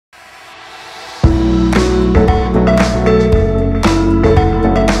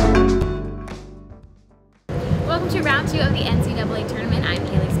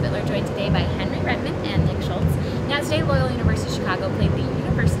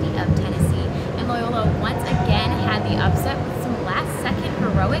the upset with some last-second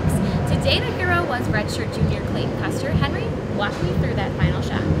heroics. Today the hero was redshirt junior Clayton Custer. Henry, walk me through that final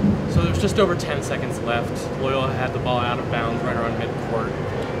shot. So there's just over 10 seconds left. Loyola had the ball out of bounds right around midcourt.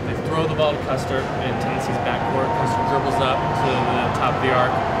 They throw the ball to Custer in Tennessee's backcourt. Custer dribbles up to the top of the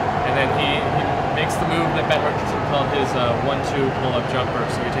arc, and then he makes the move that Ben Richardson called his 1-2 pull-up jumper.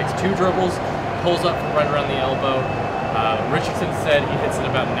 So he takes 2 dribbles, pulls up from right around the elbow. Richardson said he hits it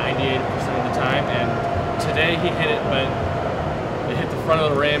about 98% of the time, and today he hit it, but it hit the front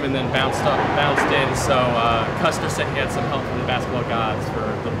of the rim and then bounced in. So Custer said he had some help from the basketball gods for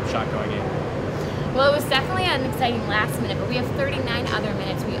the shot going in. Well, it was definitely an exciting last minute, but we have 39 other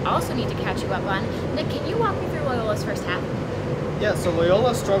minutes we also need to catch you up on. Nick, can you walk me through Loyola's first half? Yeah, so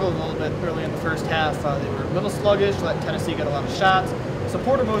Loyola struggled a little bit early in the first half. They were a little sluggish, let Tennessee get a lot of shots. So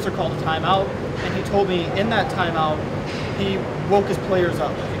Porter Moser called a timeout, and he told me in that timeout, he woke his players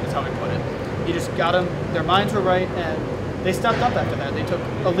up, I think is how he put it. He just got them, their minds were right, and they stepped up after that. They took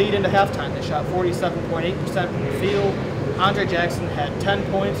a lead into halftime. They shot 47.8% from the field. Andre Jackson had 10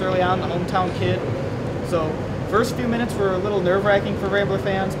 points early on, the hometown kid. So first few minutes were a little nerve-wracking for Rambler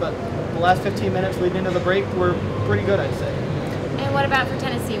fans, but the last 15 minutes leading into the break were pretty good, I'd say. And what about for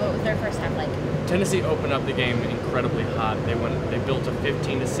Tennessee? What was their first half like? Tennessee opened up the game incredibly hot. They built a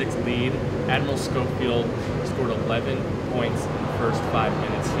 15-6 lead. Admiral Schofield scored 11 points in the first 5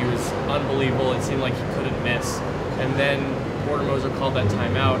 minutes. He was unbelievable. It seemed like he couldn't miss. And then Porter Moser called that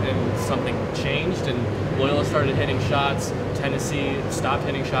timeout, and something changed, and Loyola started hitting shots. Tennessee stopped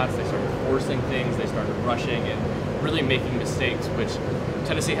hitting shots. They started forcing things. They started rushing and really making mistakes, which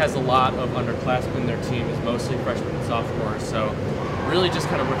Tennessee has a lot of underclassmen. Their team is mostly freshmen and sophomores, so really just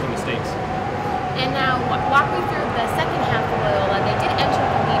kind of rookie mistakes. And now, walk me through the second half of Loyola. They did enter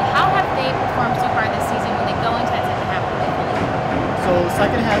the lead. How have they performed so far this season when they go into that second half of the league? So the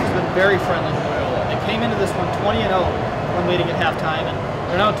second half has been very friendly to Loyola. They came into this one 20-0 when leading at halftime, and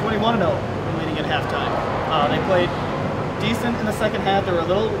they're now 21-0 when leading at halftime. They played decent in the second half. There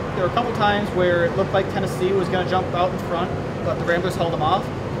were a couple times where it looked like Tennessee was going to jump out in front, but the Ramblers held them off.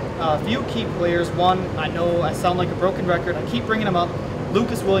 A few key players. One, I know I sound like a broken record. I keep bringing him up.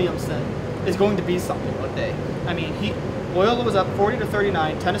 Lucas Williamson is going to be something one day. I mean, Loyola was up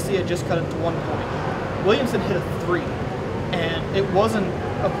 40-39. Tennessee had just cut it to 1 point. Williamson hit a 3, and it wasn't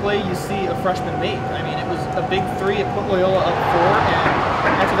a play you see a freshman make. I mean, it was a big 3. It put Loyola up 4,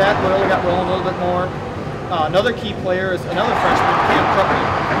 and after that, Loyola got rolling a little bit more. Another key player is another freshman, Cam Crutwig.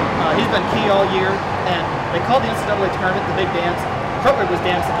 He's been key all year, and they called the NCAA tournament the Big Dance. Crutwig was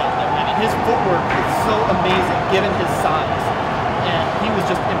dancing down there. I mean, his footwork is so amazing given his size. And he was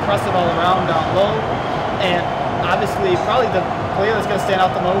just impressive all around down low. And obviously, probably the player that's going to stand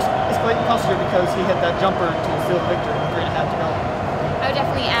out the most is Clayton Custer, because he hit that jumper to seal the victory with 3.5 to go. I would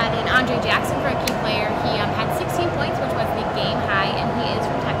definitely add in Andre Jackson for a key player. He had 16 points, which was the game high, and he is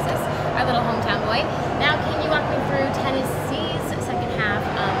from Texas, our little hometown boy. Now, can you walk me through Tennessee's second half?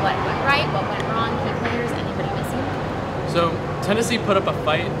 What went right, what went wrong, key players, anybody missing? So Tennessee put up a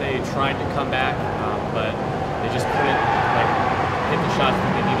fight. They tried to come back, but they just couldn't hit the shots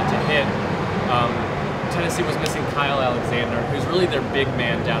that they needed to hit. Tennessee was missing Kyle Alexander, who's really their big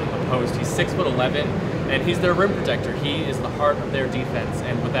man down in the post. He's 6'11", and he's their rim protector. He is the heart of their defense,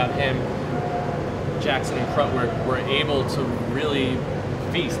 and without him, Jackson and Crutwig were able to really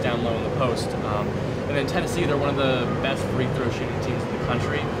feast down low in the post. And then Tennessee, they're one of the best free throw shooting teams in the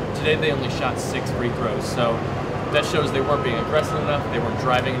country. Today they only shot 6 free throws, so that shows they weren't being aggressive enough, they weren't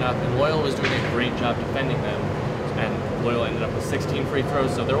driving enough, and Loyola was doing a great job defending them. And Loyola ended up with 16 free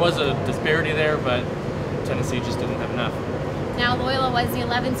throws, so there was a disparity there, but Tennessee just didn't have enough. Now, Loyola was the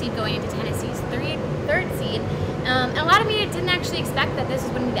 11th seed going into Tennessee's third seed. A lot of media didn't actually expect that this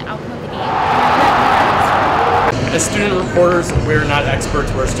was going to be the outcome of the game. As student reporters, we're not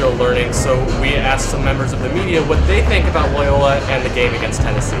experts, we're still learning, so we asked some members of the media what they think about Loyola and the game against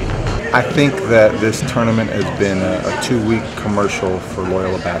Tennessee. I think that this tournament has been a 2-week commercial for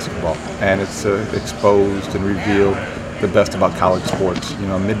Loyola basketball, and it's exposed and revealed the best about college sports. You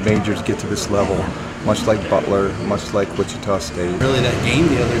know, mid-majors get to this level, much like Butler, much like Wichita State. Really, that game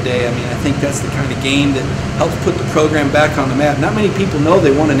the other day, I mean, I think that's the kind of game that helps put the program back on the map. Not many people know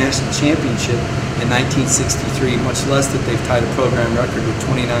they won a national championship in 1963, much less that they've tied a program record with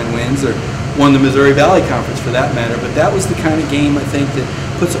 29 wins or won the Missouri Valley Conference for that matter. But that was the kind of game, I think, that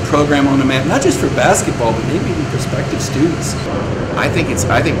puts a program on the map, not just for basketball, but maybe even prospective students. I think both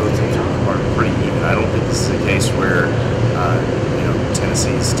teams are pretty even. I don't think this is a case where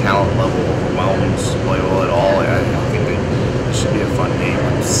Tennessee's talent level overwhelms Loyola at all. I think that this should be a fun game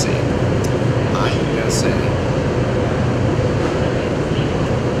to see. I'm gonna say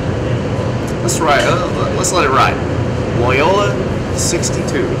let's let it ride. Loyola 62,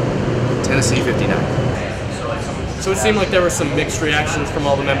 Tennessee 59. So it seemed like there were some mixed reactions from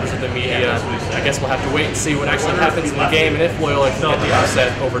all the members of the media. I guess we'll have to wait and see what actually happens in the game and if Loyola can get the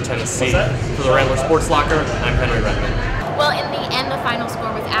upset over Tennessee. For the Rambler Sports Locker, I'm Henry Redman. Well, in the end, the final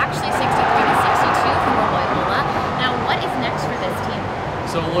score was actually 63-62 for Loyola. Now, what is next for this team?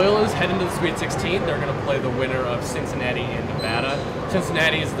 So Loyola's heading to the Sweet 16. They're going to play the winner of Cincinnati and Nevada.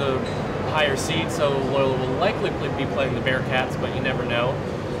 Cincinnati is the higher seed, so Loyola will likely be playing the Bearcats, but you never know.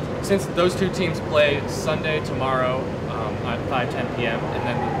 Since those two teams play Sunday tomorrow at 5:10 p.m., and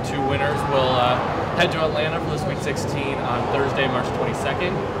then the two winners will head to Atlanta for the Sweet 16 on Thursday, March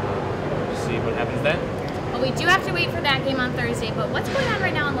 22nd. We'll see what happens then. Well, we do have to wait for that game on Thursday, but what's going on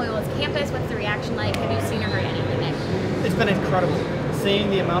right now on Loyola's campus? What's the reaction like? Have you seen or heard anything, Nick? It's been incredible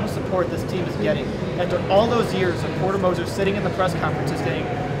seeing the amount of support this team is getting. After all those years of Porter Moser sitting in the press conferences saying,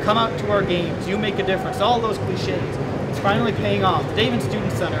 come out to our games, you make a difference, all those cliches. It's finally paying off. The David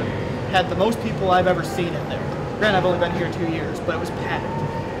Student Center had the most people I've ever seen in there. Granted, I've only been here 2 years, but it was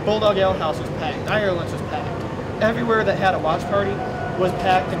packed. Bulldog Ale House was packed. Ireland's was packed. Everywhere that had a watch party was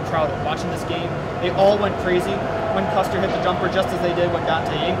packed and crowded. Watching this game, they all went crazy when Custer hit the jumper, just as they did when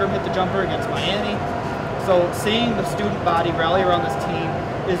Dante Ingram hit the jumper against Miami. So seeing the student body rally around this team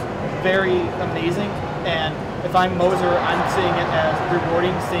is very amazing. And if I'm Moser, I'm seeing it as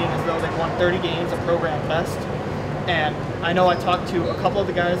rewarding, seeing as though they've won 30 games, a program best. And I know I talked to a couple of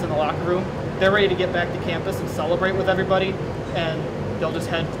the guys in the locker room. They're ready to get back to campus and celebrate with everybody, and they'll just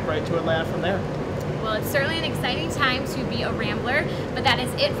head right to Atlanta from there. Well, it's certainly an exciting time to be a Rambler, but that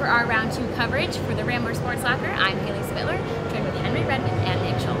is it for our Round 2 coverage. For the Rambler Sports Locker, I'm Hayley Spitler.